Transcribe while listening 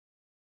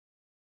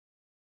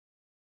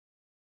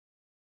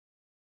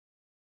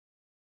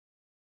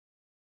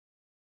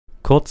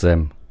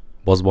Semm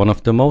was one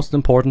of the most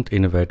important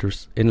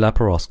innovators in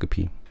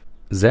laparoscopy.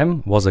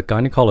 Semm was a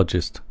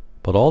gynecologist,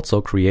 but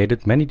also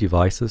created many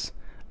devices,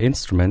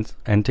 instruments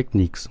and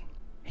techniques.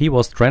 He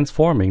was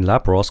transforming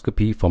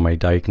laparoscopy from a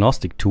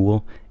diagnostic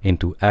tool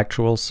into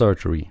actual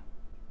surgery.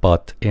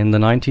 But in the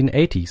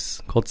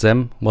 1980s,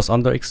 Semm was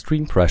under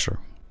extreme pressure.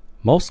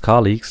 Most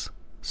colleagues,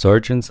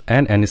 surgeons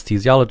and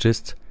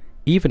anesthesiologists,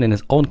 even in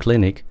his own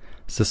clinic,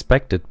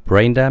 suspected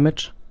brain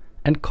damage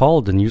and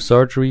called the new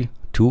surgery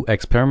too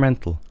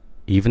experimental,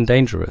 even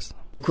dangerous.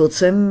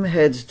 Semm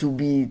had to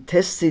be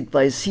tested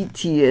by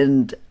CT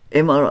and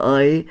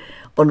MRI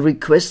on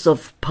request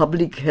of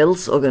public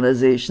health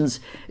organizations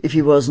if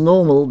he was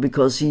normal,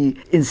 because he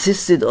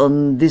insisted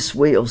on this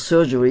way of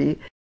surgery.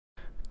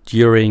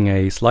 During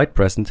a slide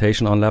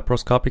presentation on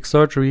laparoscopic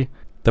surgery,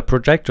 the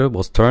projector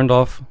was turned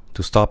off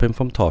to stop him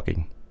from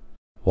talking.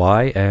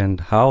 Why and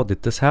how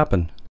did this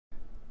happen?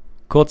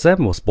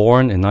 Semm was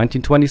born in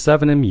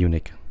 1927 in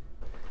Munich.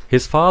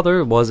 His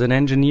father was an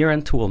engineer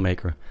and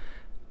toolmaker,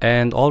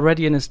 and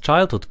already in his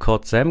childhood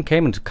Semm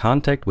came into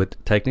contact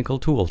with technical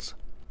tools.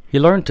 He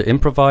learned to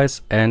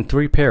improvise and to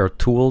repair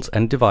tools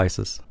and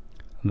devices.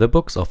 The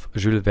books of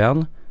Jules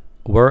Verne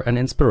were an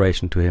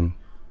inspiration to him.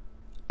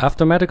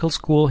 After medical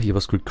school, he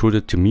was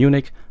recruited to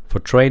Munich for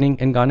training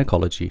in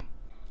gynecology.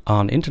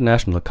 On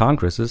international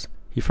congresses,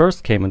 he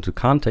first came into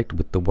contact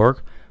with the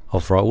work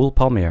of Raoul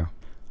Palmer.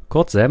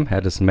 Semm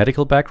had his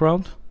medical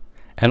background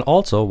and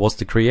also was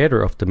the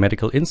creator of the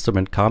medical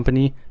instrument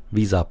company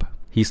Visap.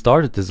 He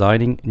started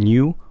designing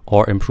new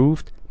or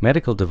improved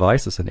medical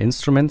devices and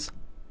instruments,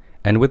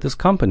 and with his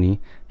company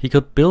he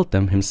could build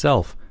them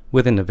himself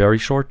within a very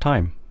short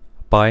time.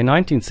 By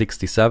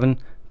 1967,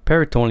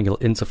 peritoneal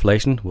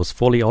insufflation was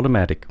fully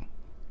automatic.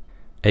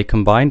 A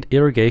combined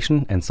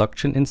irrigation and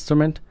suction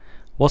instrument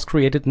was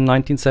created in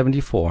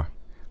 1974,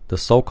 the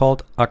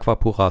so-called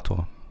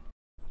aquapurator.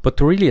 But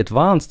to really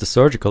advance the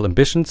surgical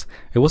ambitions,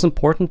 it was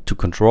important to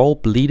control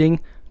bleeding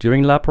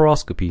during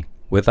laparoscopy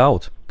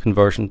without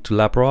conversion to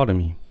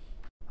laparotomy.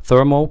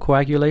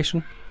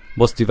 Thermocoagulation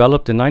was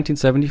developed in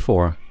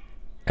 1974,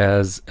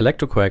 as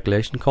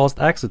electrocoagulation caused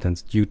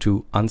accidents due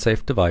to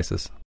unsafe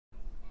devices.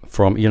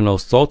 From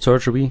ear-nose throat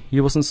surgery,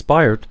 he was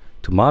inspired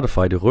to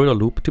modify the Röder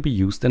loop to be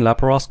used in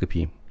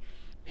laparoscopy.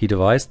 He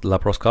devised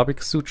laparoscopic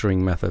suturing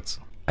methods,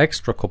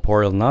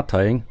 extracorporeal knot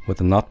tying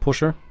with a knot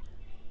pusher,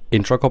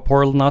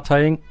 intracorporeal knot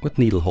tying with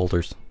needle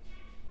holders.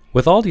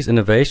 With all these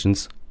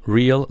innovations,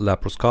 real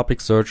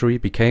laparoscopic surgery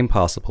became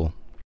possible.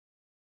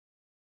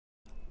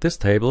 This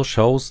table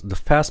shows the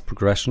fast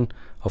progression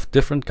of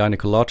different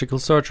gynecological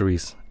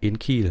surgeries in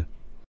Kiel.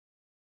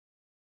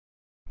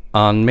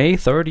 On May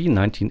 30,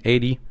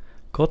 1980,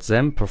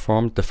 Semm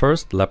performed the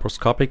first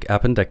laparoscopic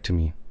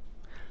appendectomy.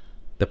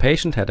 The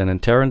patient had an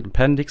inherent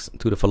appendix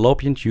to the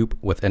fallopian tube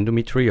with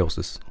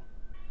endometriosis.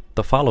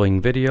 The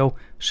following video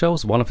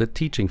shows one of the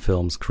teaching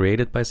films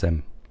created by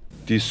Semm.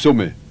 Die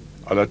Summe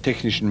aller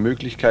technischen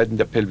Möglichkeiten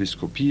der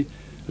Pelviskopie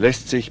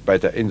lässt sich bei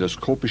der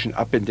endoskopischen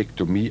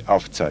Appendektomie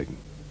aufzeigen.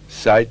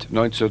 Seit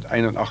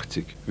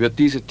 1981 wird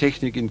diese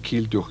Technik in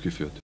Kiel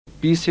durchgeführt.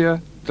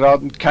 Bisher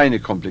traten keine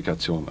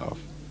Komplikationen auf.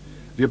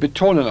 Wir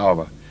betonen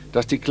aber,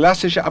 dass die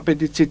klassische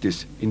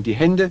Appendizitis in die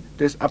Hände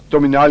des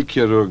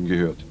Abdominalchirurgen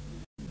gehört.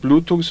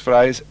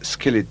 Blutungsfreies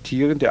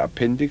Skelettieren der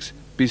Appendix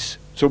bis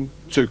zum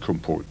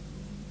Zökumpol.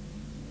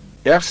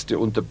 Erste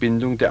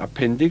Unterbindung der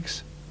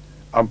Appendix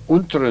am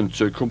unteren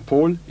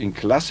Zökumpol in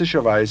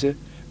klassischer Weise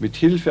mit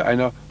Hilfe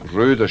einer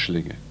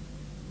Röderschlinge.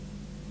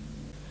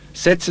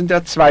 Setzen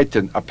der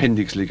zweiten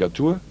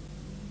Appendixligatur.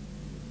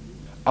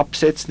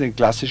 Absetzen in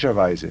klassischer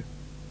Weise.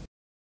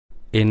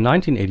 In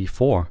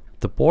 1984,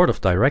 the board of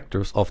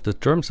directors of the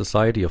German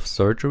Society of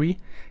Surgery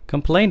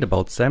complained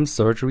about Semm's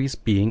surgeries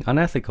being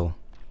unethical.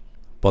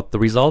 But the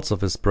results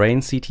of his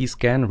brain CT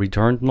scan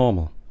returned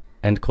normal,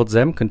 and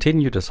Semm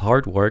continued his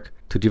hard work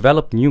to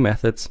develop new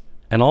methods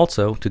and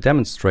also to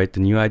demonstrate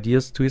the new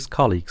ideas to his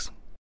colleagues.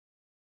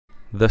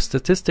 The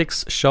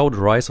statistics show the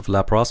rise of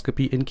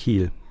laparoscopy in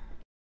Kiel.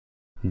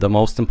 The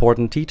most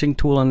important teaching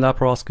tool in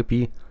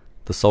laparoscopy,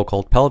 the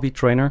so-called pelvic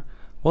trainer,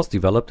 was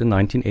developed in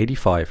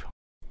 1985.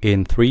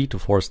 In 3 to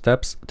 4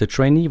 steps, the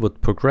trainee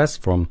would progress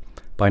from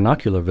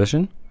binocular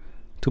vision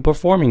to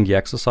performing the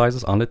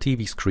exercises on the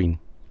TV screen.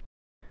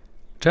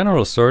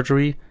 General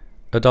surgery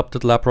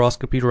adopted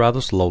laparoscopy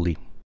rather slowly.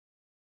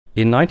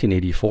 In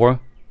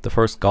 1984, the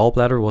first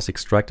gallbladder was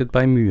extracted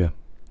by Mühe.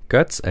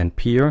 Götz and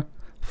Peer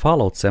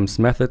followed Semm's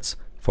methods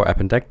for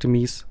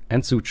appendectomies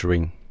and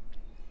suturing.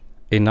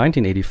 In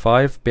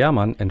 1985,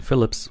 Beermann and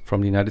Phillips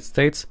from the United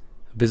States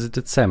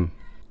visited Semm.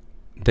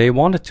 They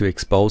wanted to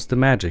expose the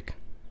magic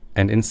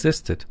and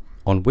insisted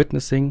on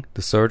witnessing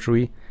the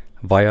surgery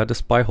via the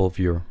spyhole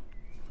viewer.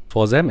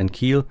 For Semm in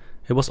Kiel,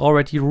 it was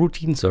already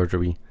routine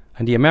surgery,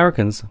 and the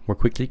Americans were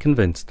quickly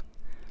convinced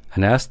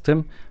and asked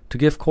him to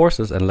give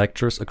courses and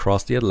lectures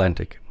across the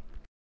Atlantic.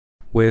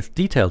 With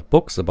detailed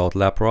books about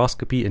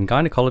laparoscopy in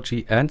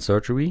gynecology and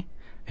surgery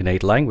in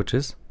 8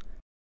 languages,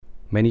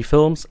 many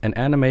films and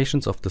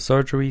animations of the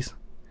surgeries,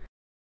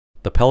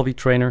 the pelvic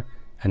trainer,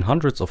 and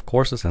hundreds of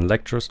courses and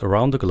lectures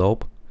around the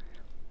globe,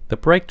 the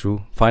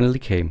breakthrough finally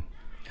came,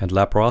 and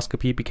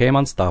laparoscopy became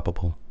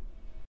unstoppable.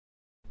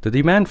 The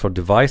demand for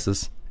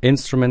devices,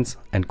 instruments,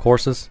 and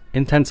courses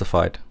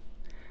intensified.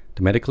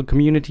 The medical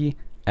community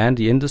and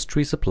the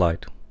industry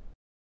supplied.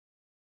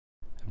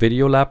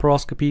 Video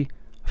laparoscopy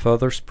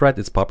further spread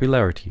its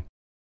popularity.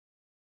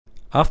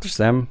 After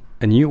Semm,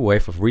 a new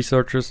wave of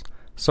researchers,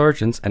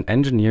 surgeons, and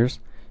engineers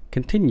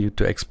continued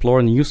to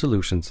explore new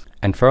solutions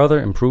and further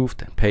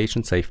improved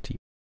patient safety.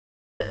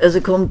 As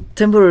a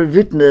contemporary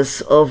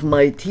witness of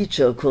my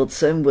teacher, Kurt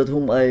Semm, with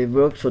whom I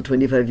worked for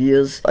 25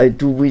 years, I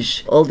do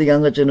wish all the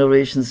younger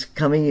generations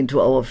coming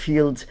into our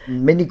field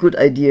many good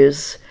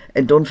ideas,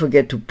 and don't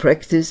forget to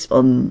practice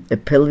on a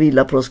pelvic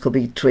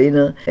laparoscopic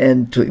trainer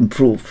and to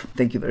improve.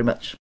 Thank you very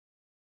much.